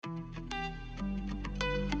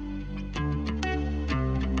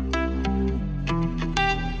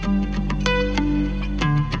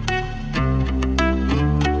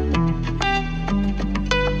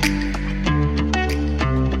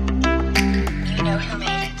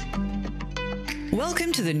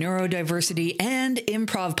Welcome to the Neurodiversity and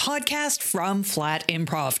Improv podcast from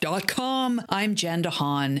flatimprov.com. I'm Jen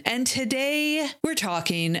DeHaan, and today we're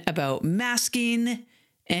talking about masking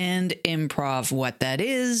and improv, what that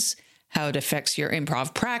is, how it affects your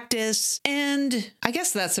improv practice, and I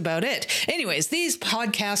guess that's about it. Anyways, these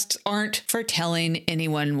podcasts aren't for telling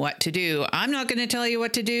anyone what to do. I'm not going to tell you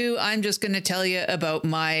what to do. I'm just going to tell you about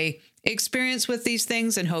my experience with these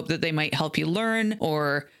things and hope that they might help you learn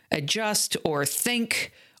or adjust or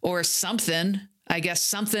think or something. I guess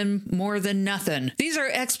something more than nothing. These are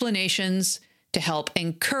explanations to help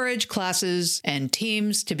encourage classes and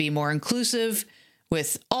teams to be more inclusive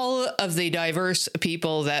with all of the diverse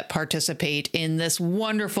people that participate in this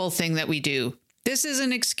wonderful thing that we do. This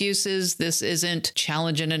isn't excuses. This isn't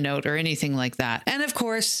challenging a note or anything like that. And of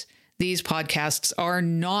course, these podcasts are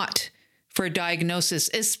not for diagnosis,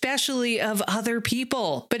 especially of other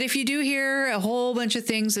people. But if you do hear a whole bunch of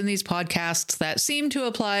things in these podcasts that seem to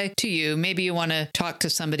apply to you, maybe you want to talk to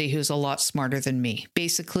somebody who's a lot smarter than me.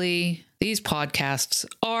 Basically, these podcasts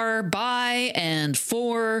are by and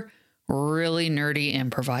for really nerdy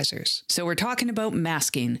improvisers. So we're talking about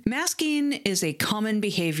masking. Masking is a common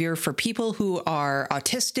behavior for people who are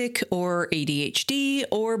autistic or ADHD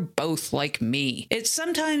or both like me. It's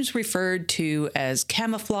sometimes referred to as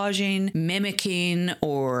camouflaging, mimicking,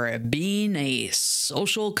 or being a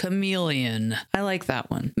social chameleon. I like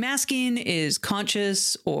that one. Masking is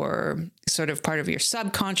conscious or sort of part of your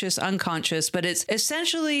subconscious, unconscious, but it's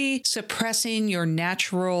essentially suppressing your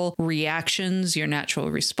natural reactions, your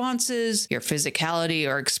natural responses, your physicality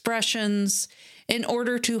or expressions in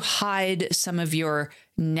order to hide some of your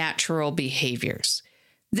natural behaviors.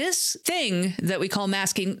 This thing that we call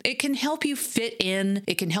masking, it can help you fit in,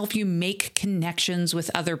 it can help you make connections with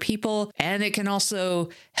other people, and it can also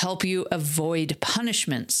help you avoid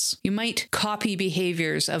punishments. You might copy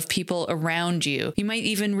behaviors of people around you. You might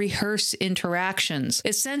even rehearse interactions.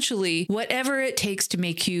 Essentially, whatever it takes to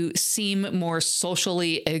make you seem more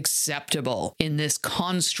socially acceptable in this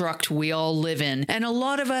construct we all live in. And a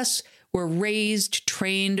lot of us were raised,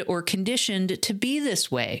 trained, or conditioned to be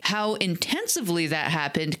this way. How intensively that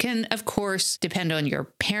happened can, of course, depend on your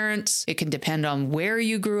parents. It can depend on where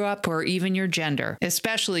you grew up or even your gender,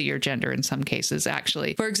 especially your gender in some cases,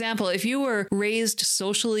 actually. For example, if you were raised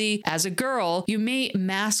socially as a girl, you may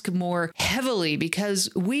mask more heavily because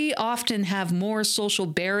we often have more social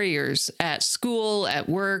barriers at school, at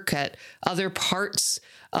work, at other parts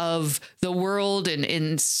of the world and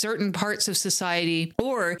in certain parts of society,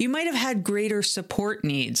 or you might have had greater support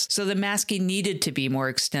needs. So the masking needed to be more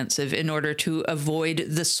extensive in order to avoid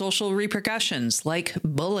the social repercussions like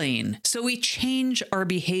bullying. So we change our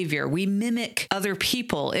behavior. We mimic other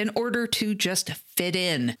people in order to just fit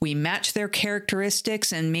in. We match their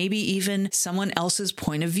characteristics and maybe even someone else's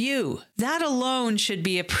point of view. That alone should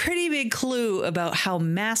be a pretty big clue about how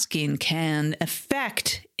masking can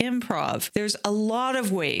affect improv. There's a lot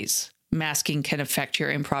of ways masking can affect your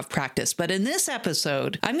improv practice, but in this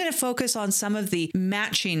episode, I'm going to focus on some of the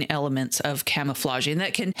matching elements of camouflaging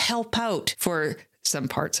that can help out for some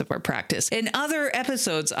parts of our practice. In other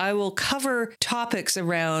episodes, I will cover topics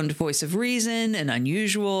around voice of reason and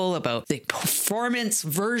unusual, about the performance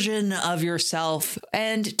version of yourself,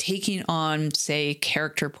 and taking on, say,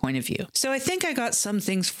 character point of view. So I think I got some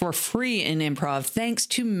things for free in improv thanks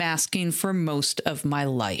to masking for most of my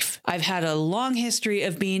life. I've had a long history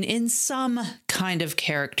of being in some kind of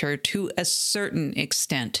character to a certain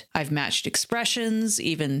extent. I've matched expressions,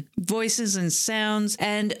 even voices and sounds,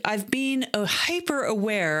 and I've been a hyper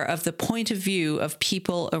aware of the point of view of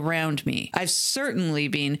people around me. I've certainly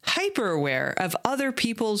been hyper aware of other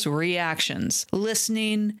people's reactions,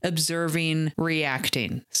 listening, observing,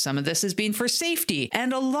 reacting. Some of this has been for safety,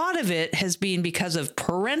 and a lot of it has been because of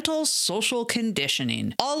parental social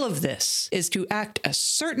conditioning. All of this is to act a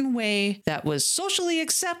certain way that was socially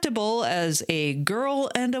acceptable as a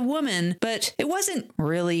girl and a woman, but it wasn't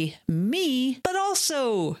really me, but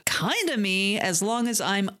also kind of me as long as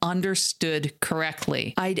I'm understood correctly.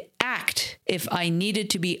 I'd act if I needed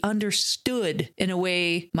to be understood in a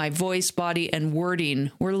way my voice, body, and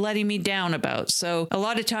wording were letting me down about. So a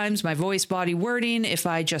lot of times my voice, body, wording, if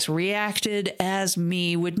I just reacted as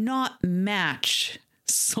me, would not match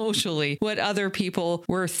socially what other people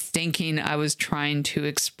were thinking I was trying to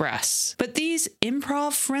express. But these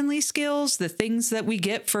improv-friendly skills, the things that we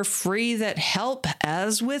get for free that help,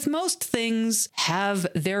 as with most things, have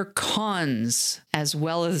their cons as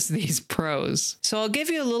well as these pros. So I'll give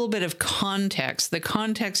you a little bit of context, the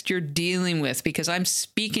context you're dealing with, because I'm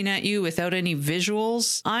speaking at you without any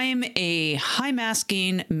visuals. I'm a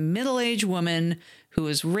high-masking, middle-aged woman who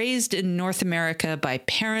was raised in North America by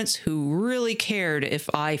parents who really cared if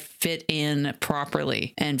I fit in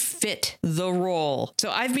properly and fit the role. So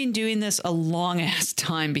I've been doing this a long ass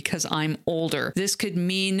time because I'm older. This could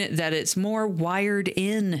mean that it's more wired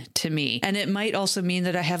in to me. And it might also mean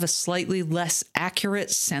that I have a slightly less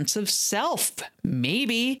accurate sense of self.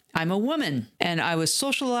 Maybe I'm a woman and I was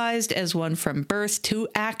socialized as one from birth to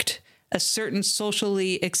act a certain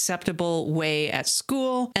socially acceptable way at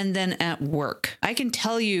school and then at work. I can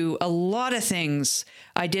tell you a lot of things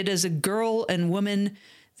I did as a girl and woman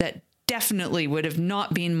that definitely would have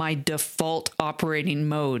not been my default operating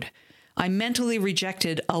mode. I mentally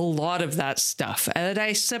rejected a lot of that stuff, and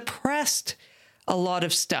I suppressed a lot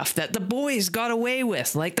of stuff that the boys got away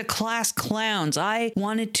with, like the class clowns. I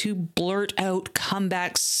wanted to blurt out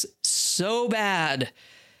comebacks so bad.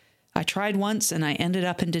 I tried once and I ended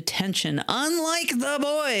up in detention, unlike the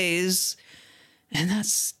boys. And that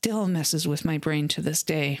still messes with my brain to this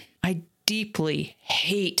day. I deeply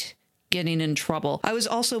hate getting in trouble. I was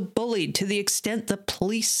also bullied to the extent the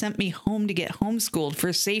police sent me home to get homeschooled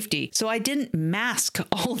for safety. So I didn't mask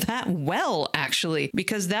all that well, actually,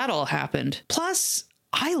 because that all happened. Plus,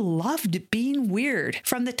 I loved being weird.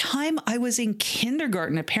 From the time I was in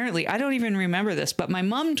kindergarten, apparently, I don't even remember this, but my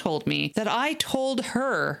mom told me that I told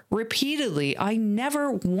her repeatedly I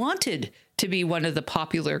never wanted to be one of the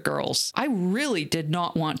popular girls. I really did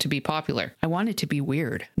not want to be popular. I wanted to be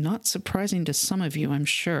weird. Not surprising to some of you, I'm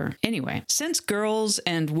sure. Anyway, since girls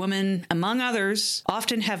and women, among others,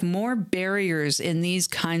 often have more barriers in these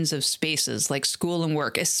kinds of spaces like school and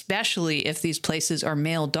work, especially if these places are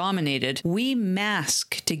male dominated, we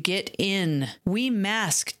mask to get in. We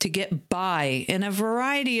mask to get by in a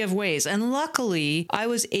variety of ways. And luckily, I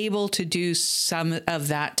was able to do some of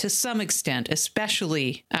that to some extent,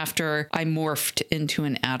 especially after I morphed into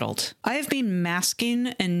an adult. I have been masking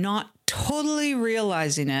and not totally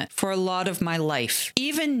realizing it for a lot of my life,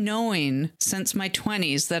 even knowing since my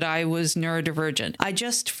 20s that I was neurodivergent. I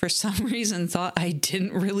just, for some reason, thought I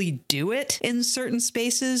didn't really do it in certain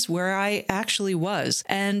spaces where I actually was.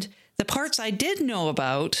 And the parts I did know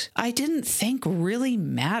about, I didn't think really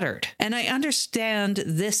mattered. And I understand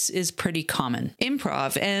this is pretty common.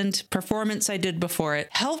 Improv and performance I did before it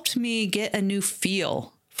helped me get a new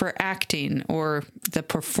feel for acting or the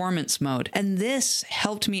performance mode. And this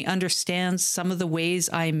helped me understand some of the ways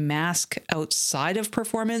I mask outside of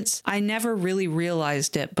performance. I never really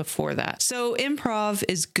realized it before that. So improv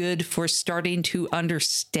is good for starting to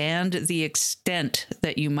understand the extent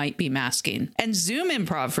that you might be masking. And Zoom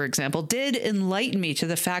improv, for example, did enlighten me to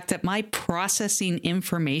the fact that my processing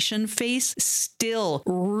information face still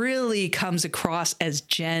really comes across as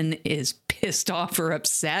Jen is pissed off or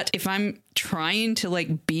upset. If I'm trying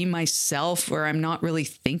to be myself or I'm not really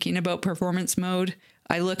thinking about performance mode,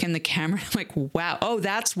 I look in the camera and I'm like, wow, oh,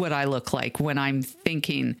 that's what I look like when I'm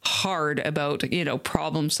thinking hard about,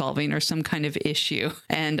 problem solving or some kind of issue.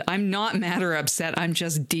 And I'm not mad or upset. I'm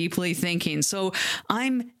just deeply thinking. So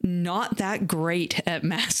I'm not that great at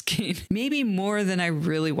masking, maybe more than I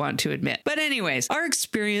really want to admit. But anyways, our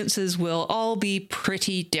experiences will all be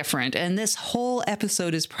pretty different. And this whole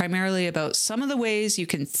episode is primarily about some of the ways you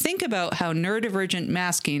can think about how neurodivergent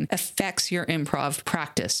masking affects your improv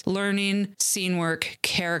practice, learning, scene work,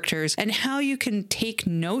 characters, and how you can take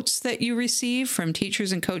notes that you receive from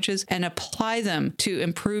teachers and coaches and apply them to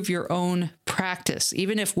improve your own practice.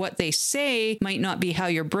 Even if what they say might not be how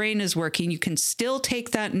your brain is working, you can still take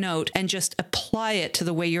that note and just apply it to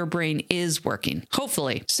the way your brain is working,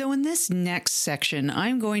 hopefully. So in this next section,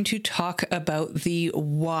 I'm going to talk about the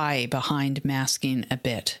why behind masking a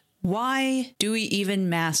bit. Why do we even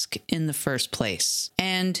mask in the first place?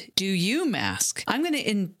 And do you mask? I'm going to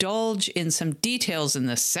indulge in some details in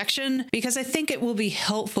this section because I think it will be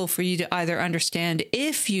helpful for you to either understand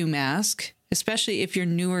if you mask, especially if you're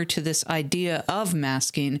newer to this idea of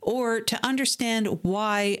masking, or to understand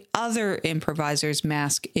why other improvisers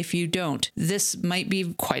mask if you don't. This might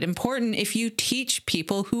be quite important if you teach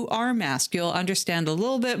people who are masked. You'll understand a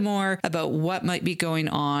little bit more about what might be going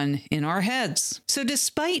on in our heads. So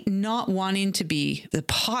despite not wanting to be the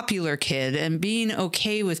popular kid and being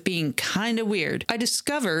okay with being kind of weird, I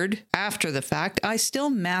discovered after the fact I still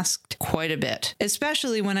masked quite a bit,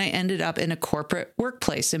 especially when I ended up in a corporate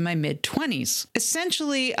workplace in my mid-20s.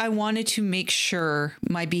 Essentially, I wanted to make sure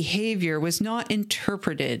my behavior was not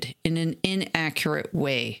interpreted in an inaccurate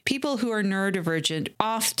way. People who are neurodivergent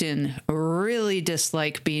often really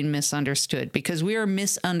dislike being misunderstood because we are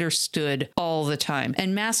misunderstood all the time.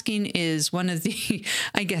 And masking is one of the,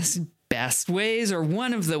 best ways or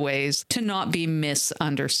one of the ways to not be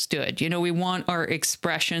misunderstood. You know, we want our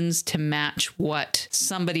expressions to match what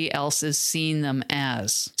somebody else is seeing them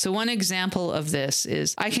as. So one example of this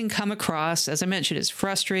is I can come across, as I mentioned, as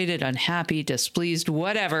frustrated, unhappy, displeased,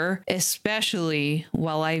 whatever, especially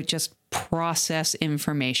while I just process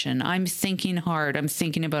information. I'm thinking hard. I'm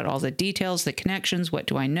thinking about all the details, the connections, what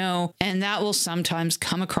do I know? And that will sometimes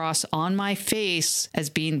come across on my face as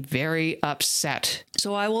being very upset.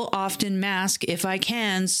 So I will often mask if I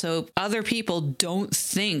can so other people don't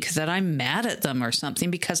think that I'm mad at them or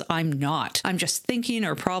something, because I'm not. I'm just thinking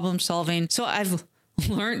or problem solving. So I've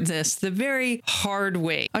learned this the very hard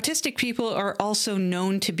way. Autistic people are also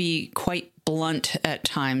known to be quite blunt at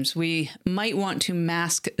times. We might want to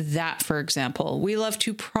mask that, for example. We love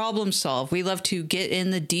to problem solve. We love to get in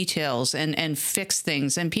the details and fix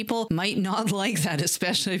things. And people might not like that,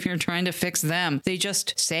 especially if you're trying to fix them. They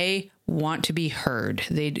just want to be heard.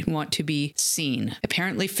 They want to be seen.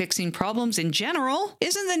 Apparently, fixing problems in general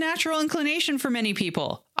isn't the natural inclination for many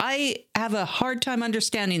people. I have a hard time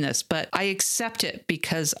understanding this, but I accept it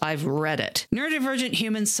because I've read it. Neurodivergent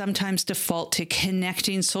humans sometimes default to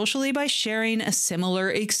connecting socially by sharing a similar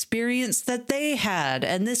experience that they had,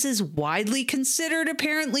 and this is widely considered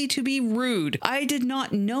apparently to be rude. I did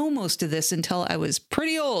not know most of this until I was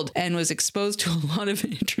pretty old and was exposed to a lot of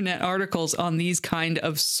internet articles on these kind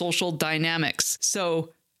of social dynamics.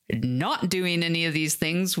 So not doing any of these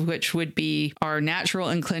things, which would be our natural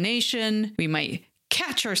inclination, we might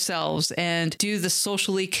catch ourselves and do the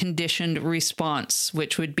socially conditioned response,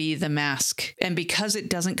 which would be the mask. And because it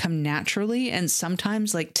doesn't come naturally, and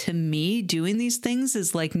sometimes, like, to me, doing these things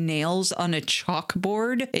is like nails on a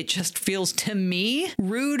chalkboard. It just feels, to me,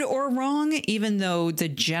 rude or wrong, even though the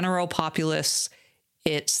general populace,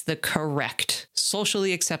 it's the correct,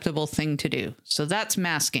 socially acceptable thing to do. So that's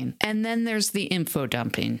masking. And then there's the info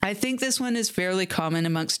dumping. I think this one is fairly common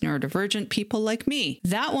amongst neurodivergent people like me.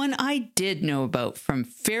 That one I did know about from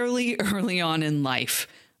fairly early on in life.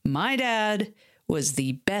 My dad was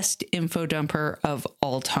the best info dumper of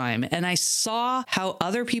all time. And I saw how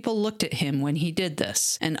other people looked at him when he did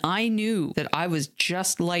this. And I knew that I was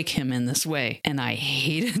just like him in this way. And I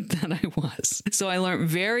hated that I was. So I learned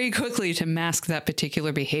very quickly to mask that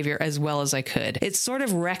particular behavior as well as I could. It's sort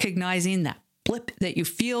of recognizing that blip that you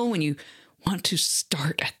feel when you want to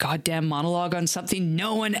start a goddamn monologue on something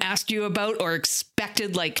no one asked you about or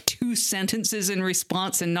expected like 2 sentences in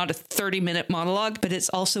response and not a 30-minute monologue. But it's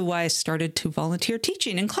also why I started to volunteer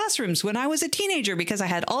teaching in classrooms when I was a teenager, because I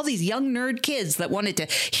had all these young nerd kids that wanted to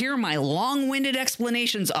hear my long-winded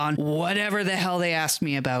explanations on whatever the hell they asked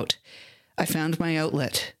me about. I found my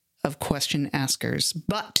outlet of question askers.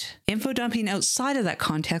 But info dumping outside of that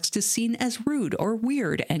context is seen as rude or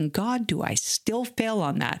weird, and God, do I still fail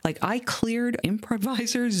on that. Like, I cleared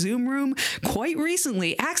Improviser's Zoom room quite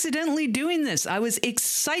recently, accidentally doing this. I was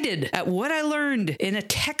excited at what I learned in a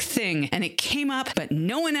tech thing, and it came up, but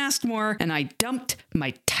no one asked more, and I dumped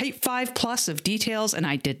my type 5+ of details, and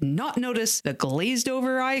I did not notice the glazed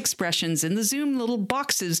over eye expressions in the Zoom little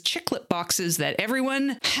boxes, chiclet boxes that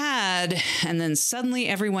everyone had, and then suddenly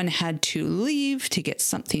everyone had to leave to get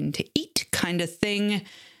something to eat kind of thing.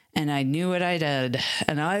 And I knew what I did,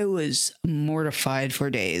 and I was mortified for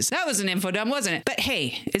days. That was an info dump, wasn't it? But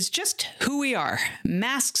hey, it's just who we are.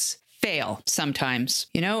 Masks fail sometimes,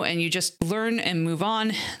 you know, and you just learn and move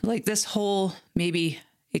on. Like this whole maybe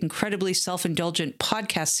incredibly self-indulgent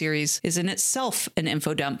podcast series is in itself an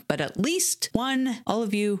info dump, but at least one all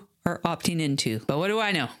of you are opting into. But what do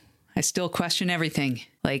I know? I still question everything.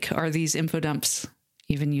 Like, are these info dumps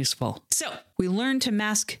even useful? So we learn to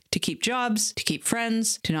mask to keep jobs, to keep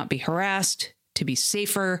friends, to not be harassed, to be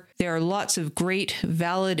safer. There are lots of great,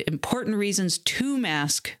 valid, important reasons to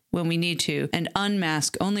mask when we need to, and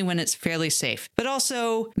unmask only when it's fairly safe. But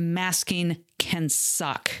also, masking can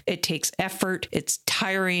suck. It takes effort, it's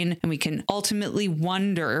tiring, and we can ultimately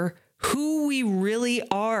wonder who we really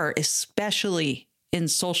are, especially in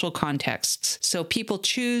social contexts. So people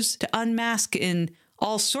choose to unmask in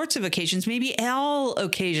all sorts of occasions, maybe all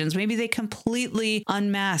occasions. Maybe they completely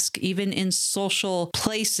unmask even in social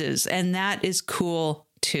places, and that is cool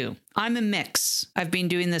too. I'm a mix. I've been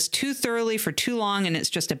doing this too thoroughly for too long, and it's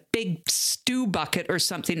just a big stew bucket or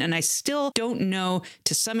something, and I still don't know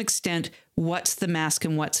to some extent what's the mask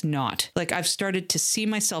and what's not. Like, I've started to see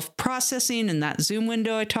myself processing in that Zoom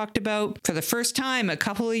window I talked about for the first time a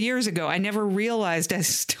couple of years ago. I never realized I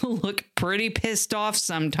still look pretty pissed off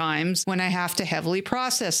sometimes when I have to heavily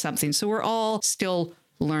process something. So we're all still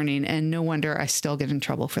learning, and no wonder I still get in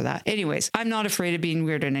trouble for that. Anyways, I'm not afraid of being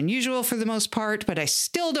weird and unusual for the most part, but I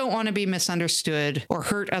still don't want to be misunderstood or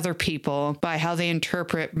hurt other people by how they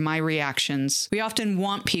interpret my reactions. We often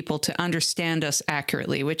want people to understand us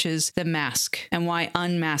accurately, which is the mask and why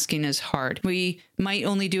unmasking is hard. We might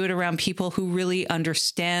only do it around people who really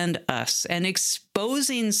understand us, and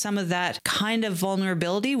exposing some of that kind of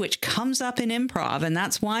vulnerability, which comes up in improv. And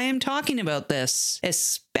that's why I'm talking about this,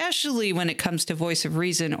 especially when it comes to voice of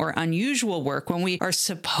reason or unusual work, when we are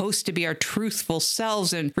supposed to be our truthful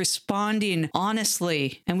selves and responding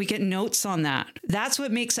honestly. And we get notes on that. That's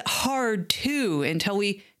what makes it hard too, until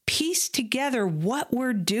we piece together what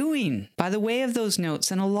we're doing by the way of those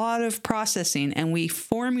notes and a lot of processing, and we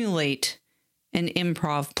formulate an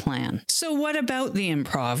improv plan. So what about the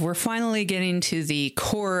improv? We're finally getting to the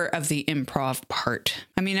core of the improv part.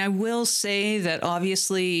 I mean, I will say that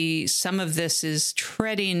obviously some of this is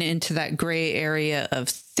treading into that gray area of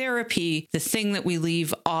therapy, the thing that we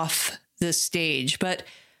leave off the stage, but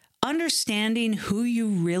understanding who you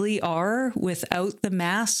really are without the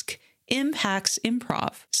mask impacts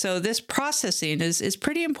improv. So this processing is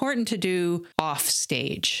pretty important to do off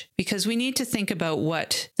stage, because we need to think about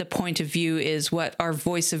what the point of view is, what our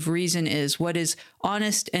voice of reason is, what is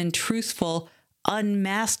honest and truthful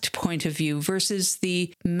unmasked point of view versus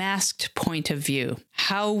the masked point of view,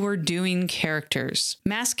 how we're doing characters.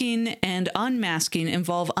 Masking and unmasking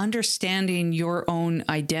involve understanding your own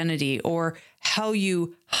identity or how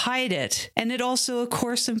you hide it. And it also, of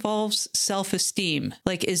course, involves self-esteem.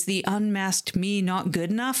 Like, is the unmasked me not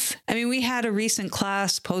good enough? I mean, we had a recent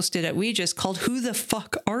class posted at Ouija's called Who the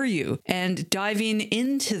Fuck Are You? And diving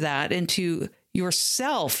into that, into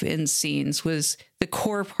yourself in scenes, was the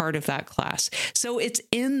core part of that class. So it's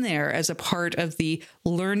in there as a part of the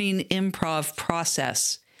learning improv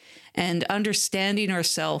process, and understanding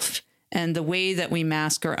ourselves and the way that we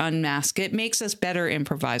mask or unmask. It makes us better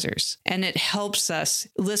improvisers, and it helps us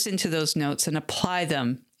listen to those notes and apply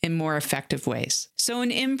them in more effective ways. So in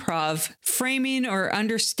improv, framing or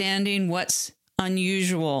understanding what's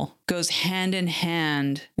unusual goes hand in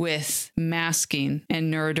hand with masking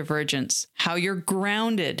and neurodivergence. How you're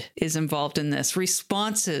grounded is involved in this.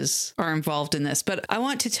 Responses are involved in this. But I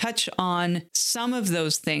want to touch on some of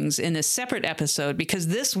those things in a separate episode, because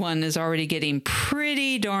this one is already getting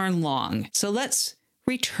pretty darn long. So let's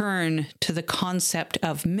return to the concept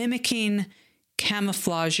of mimicking,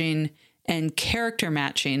 camouflaging, and character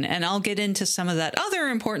matching, and I'll get into some of that other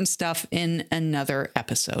important stuff in another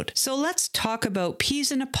episode. So let's talk about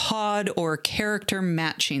peas in a pod or character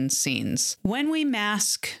matching scenes. When we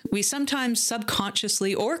mask, we sometimes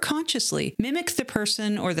subconsciously or consciously mimic the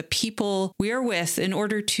person or the people we are with in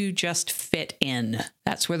order to just fit in.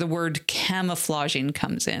 That's where the word camouflaging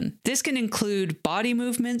comes in. This can include body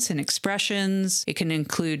movements and expressions. It can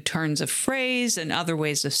include turns of phrase and other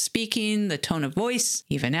ways of speaking, the tone of voice,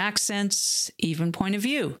 even accents, even point of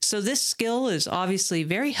view. So this skill is obviously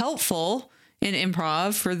very helpful in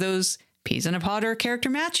improv for those peas in a pod or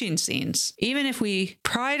character matching scenes. Even if we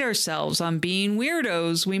pride ourselves on being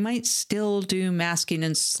weirdos, we might still do masking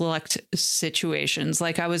in select situations.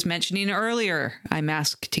 Like I was mentioning earlier, I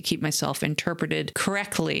mask to keep myself interpreted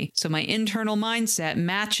correctly, so my internal mindset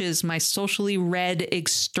matches my socially read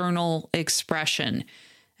external expression.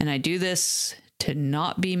 And I do this to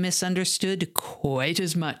not be misunderstood quite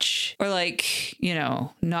as much. Or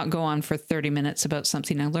not go on for 30 minutes about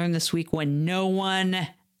something I learned this week when no one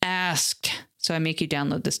asked. So I make you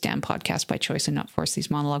download this damn podcast by choice and not force these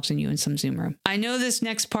monologues on you in some Zoom room. I know this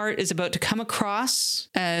next part is about to come across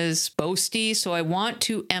as boasty, so I want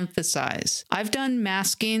to emphasize I've done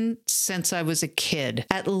masking since I was a kid,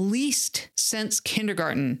 at least since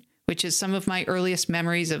kindergarten, which is some of my earliest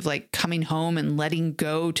memories of coming home and letting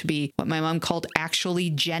go to be what my mom called actually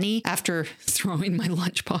Jenny after throwing my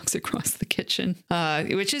lunchbox across the kitchen,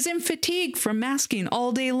 which is in fatigue from masking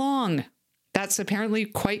all day long. That's apparently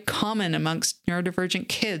quite common amongst neurodivergent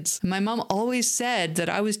kids. My mom always said that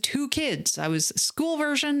I was two kids. I was a school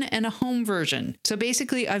version and a home version. So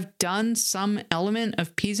basically, I've done some element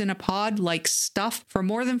of peas in a pod like stuff for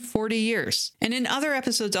more than 40 years. And in other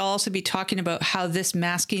episodes, I'll also be talking about how this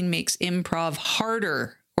masking makes improv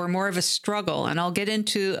harder or more of a struggle. And I'll get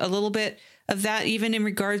into a little bit of that even in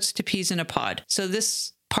regards to peas in a pod. So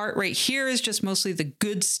this part right here is just mostly the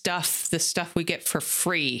good stuff, the stuff we get for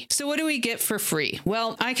free. So what do we get for free?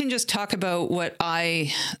 Well, I can just talk about what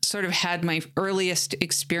I sort of had my earliest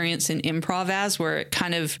experience in improv as, where it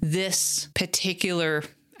kind of this particular,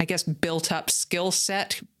 built up skill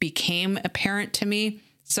set became apparent to me.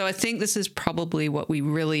 So I think this is probably what we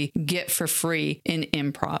really get for free in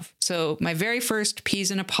improv. So my very first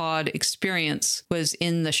Peas in a Pod experience was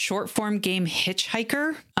in the short form game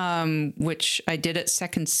Hitchhiker, which I did at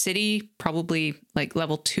Second City, probably like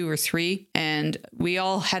level 2 or 3. And we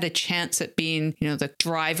all had a chance at being, the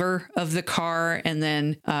driver of the car. And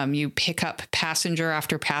then you pick up passenger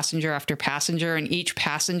after passenger after passenger, and each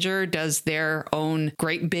passenger does their own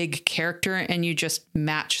great big character, and you just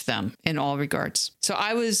match them in all regards. So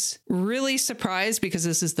I was really surprised because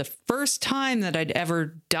this is the first time that I'd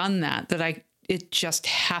ever done that it just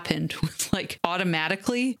happened like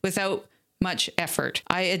automatically without much effort.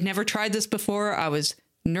 I had never tried this before. I was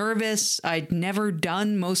nervous. I'd never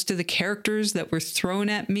done most of the characters that were thrown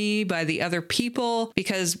at me by the other people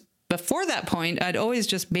because before that point, I'd always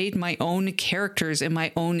just made my own characters in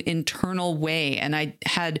my own internal way. And I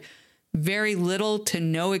had very little to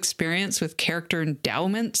no experience with character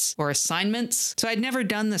endowments or assignments. So I'd never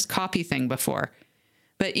done this copy thing before.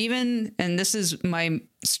 But and this is my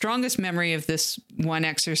strongest memory of this one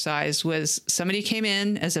exercise, was somebody came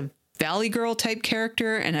in as a Valley Girl type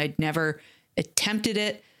character, and I'd never attempted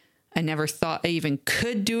it. I never thought I even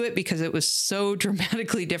could do it because it was so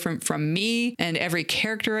dramatically different from me and every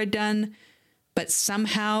character I'd done. But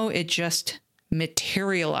somehow it just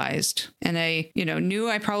materialized. And I, knew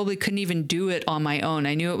I probably couldn't even do it on my own.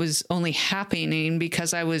 I knew it was only happening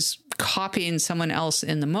because I was copying someone else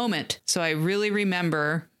in the moment. So I really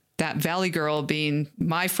remember that Valley Girl being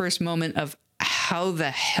my first moment of how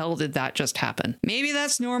the hell did that just happen? Maybe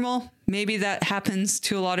that's normal. Maybe that happens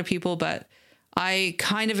to a lot of people, but I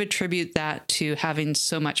kind of attribute that to having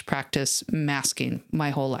so much practice masking my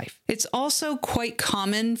whole life. It's also quite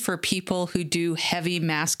common for people who do heavy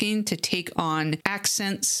masking to take on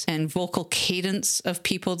accents and vocal cadence of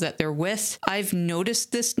people that they're with. I've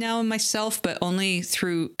noticed this now in myself, but only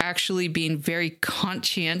through actually being very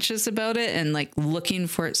conscientious about it and like looking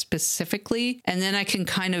for it specifically. And then I can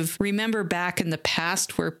kind of remember back in the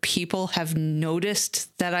past where people have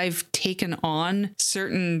noticed that I've taken on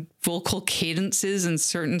certain vocal cadences in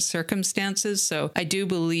certain circumstances. So I do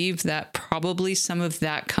believe that probably some of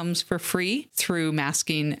that comes for free through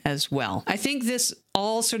masking as well. I think this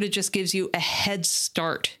all sort of just gives you a head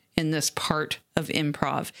start in this part of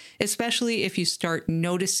improv, especially if you start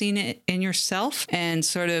noticing it in yourself and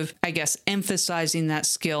sort of, I guess, emphasizing that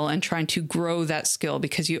skill and trying to grow that skill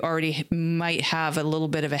because you already might have a little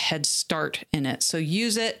bit of a head start in it. So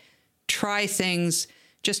use it, try things.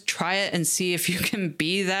 Just try it and see if you can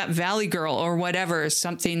be that Valley Girl or whatever,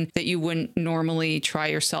 something that you wouldn't normally try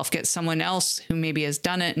yourself. Get someone else who maybe has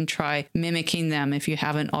done it and try mimicking them if you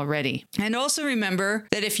haven't already. And also remember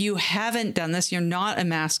that if you haven't done this, you're not a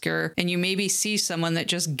masker, and you maybe see someone that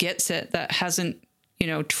just gets it, that hasn't,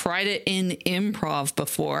 tried it in improv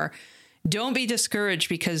before. Don't be discouraged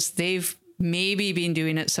because they've maybe been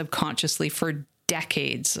doing it subconsciously for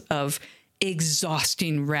decades of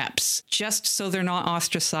exhausting reps just so they're not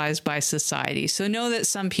ostracized by society. So know that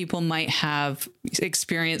some people might have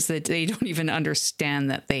experience that they don't even understand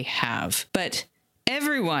that they have. But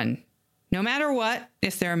everyone, no matter what,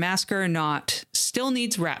 if they're a masker or not, still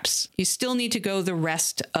needs reps. You still need to go the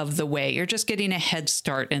rest of the way. You're just getting a head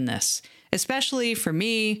start in this, especially for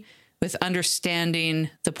me, with understanding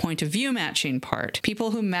the point of view matching part. People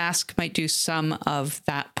who mask might do some of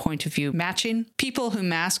that point of view matching. People who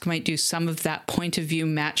mask might do some of that point of view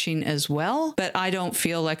matching as well, but I don't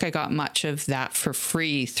feel like I got much of that for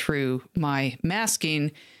free through my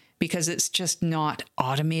masking because it's just not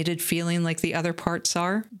automated feeling like the other parts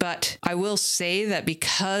are. But I will say that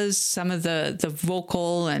because some of the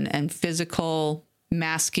vocal and physical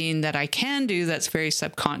masking that I can do that's very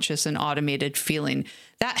subconscious and automated feeling,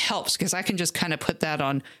 that helps because I can just kind of put that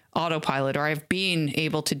on autopilot, or I've been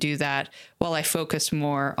able to do that while I focus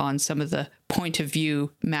more on some of the point of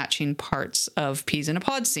view matching parts of Peas in a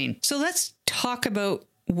Pod scene. So let's talk about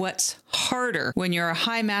what's harder when you're a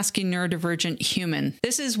high masking neurodivergent human.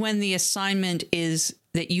 This is when the assignment is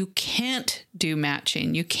that you can't do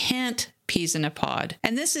matching. You can't Peas in a Pod.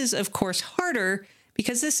 And this is, of course, harder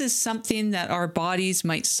because this is something that our bodies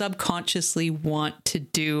might subconsciously want to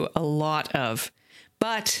do a lot of.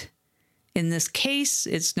 But in this case,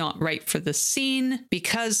 it's not right for the scene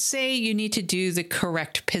because, say, you need to do the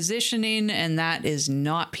correct positioning and that is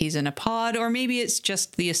not Peas in a Pod, or maybe it's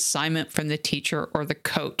just the assignment from the teacher or the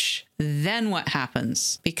coach. Then what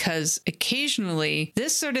happens? Because occasionally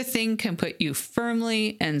this sort of thing can put you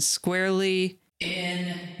firmly and squarely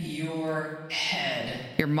in your head.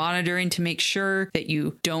 You're monitoring to make sure that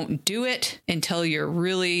you don't do it until you're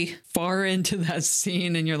really far into that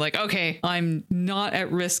scene and you're like, okay, I'm not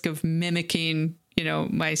at risk of mimicking,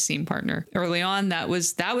 my scene partner. Early on, that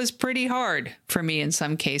was pretty hard for me in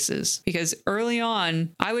some cases, because early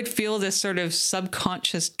on, I would feel this sort of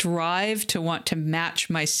subconscious drive to want to match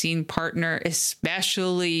my scene partner,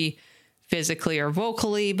 especially physically or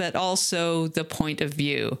vocally, but also the point of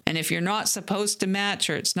view. And if you're not supposed to match,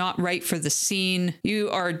 or it's not right for the scene, you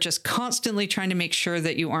are just constantly trying to make sure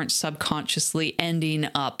that you aren't subconsciously ending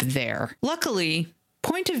up there. Luckily,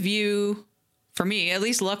 point of view, for me, at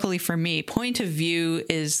least luckily for me, point of view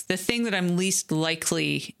is the thing that I'm least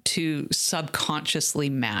likely to subconsciously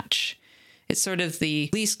match. It's sort of the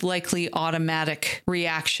least likely automatic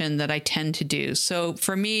reaction that I tend to do. So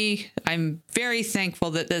for me, I'm very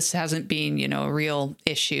thankful that this hasn't been, a real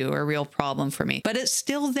issue or a real problem for me. But it's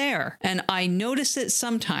still there, and I notice it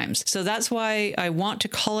sometimes. So that's why I want to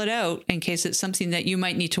call it out in case it's something that you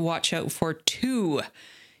might need to watch out for too.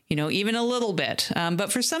 Even a little bit.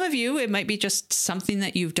 But for some of you, it might be just something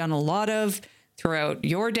that you've done a lot of throughout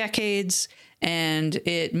your decades, and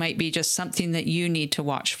it might be just something that you need to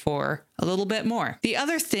watch for a little bit more. The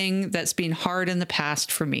other thing that's been hard in the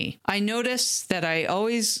past for me, I notice that I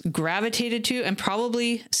always gravitated to, and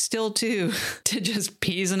probably still do, to just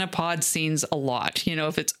peas in a pod scenes a lot.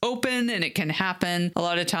 If it's open and it can happen, a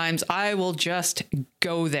lot of times I will just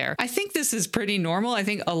go there. I think this is pretty normal. I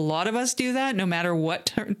think a lot of us do that, no matter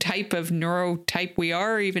what type of neurotype we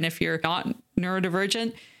are, even if you're not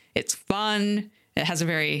neurodivergent. It's fun. It has a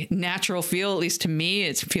very natural feel, at least to me.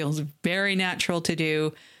 It feels very natural to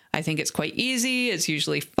do. I think it's quite easy. It's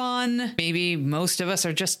usually fun. Maybe most of us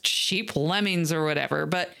are just sheep lemmings or whatever,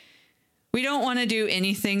 but we don't want to do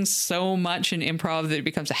anything so much in improv that it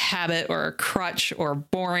becomes a habit or a crutch or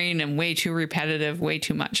boring and way too repetitive, way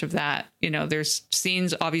too much of that. There's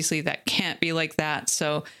scenes obviously that can't be like that.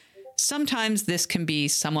 So sometimes this can be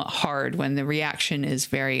somewhat hard when the reaction is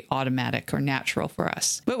very automatic or natural for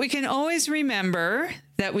us. But we can always remember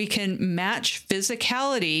that we can match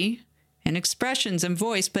physicality and expressions and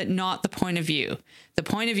voice, but not the point of view. The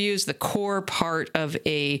point of view is the core part of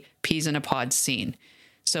a peas in a pod scene.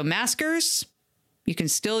 So maskers, you can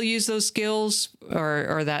still use those skills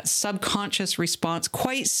or that subconscious response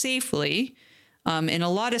quite safely in a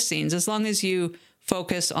lot of scenes, as long as you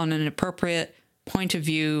focus on an appropriate point of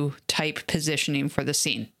view type positioning for the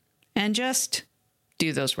scene, and just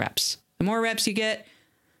do those reps. The more reps you get,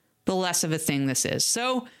 the less of a thing this is.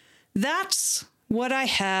 So that's what I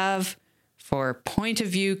have for point of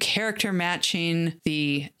view character matching,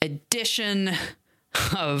 the addition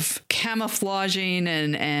of camouflaging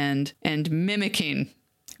and mimicking.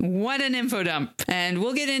 What an info dump. And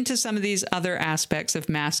we'll get into some of these other aspects of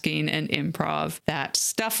masking and improv, that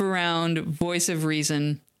stuff around voice of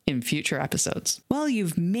reason, in future episodes. Well,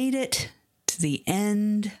 you've made it to the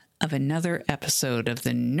end of another episode of the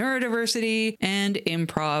Neurodiversity and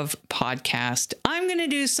Improv podcast. I'm going to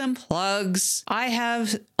do some plugs. I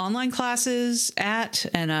have online classes at,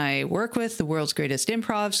 and I work with, the world's greatest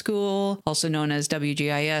improv school, also known as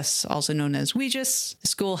WGIS, also known as Weegis. The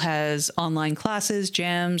school has online classes,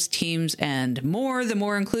 jams, teams, and more. The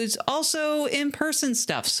more includes also in-person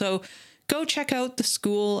stuff. So go check out the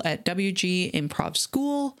school at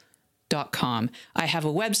wgimprovschool.com. I have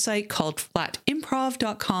a website called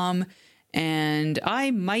flatimprov.com, and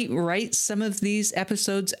I might write some of these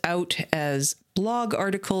episodes out as blog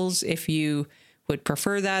articles if you would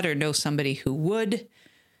prefer that or know somebody who would.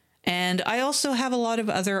 And I also have a lot of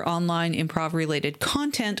other online improv-related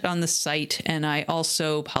content on the site, and I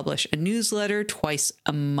also publish a newsletter twice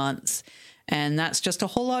a month. And that's just a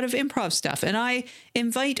whole lot of improv stuff. And I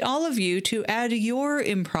invite all of you to add your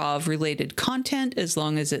improv-related content, as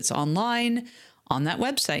long as it's online, on that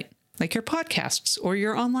website, like your podcasts or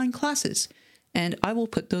your online classes. And I will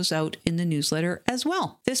put those out in the newsletter as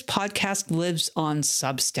well. This podcast lives on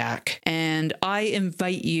Substack, and I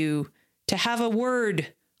invite you to have a word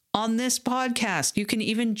on this podcast. You can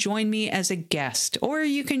even join me as a guest, or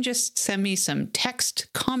you can just send me some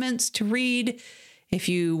text comments to read if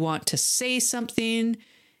you want to say something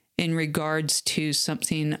in regards to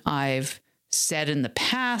something I've said in the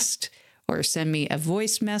past, or send me a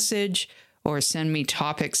voice message, or send me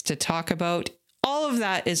topics to talk about. All of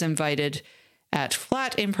that is invited at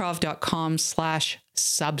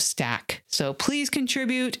flatimprov.com/Substack. So please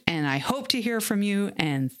contribute, and I hope to hear from you,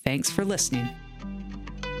 and thanks for listening.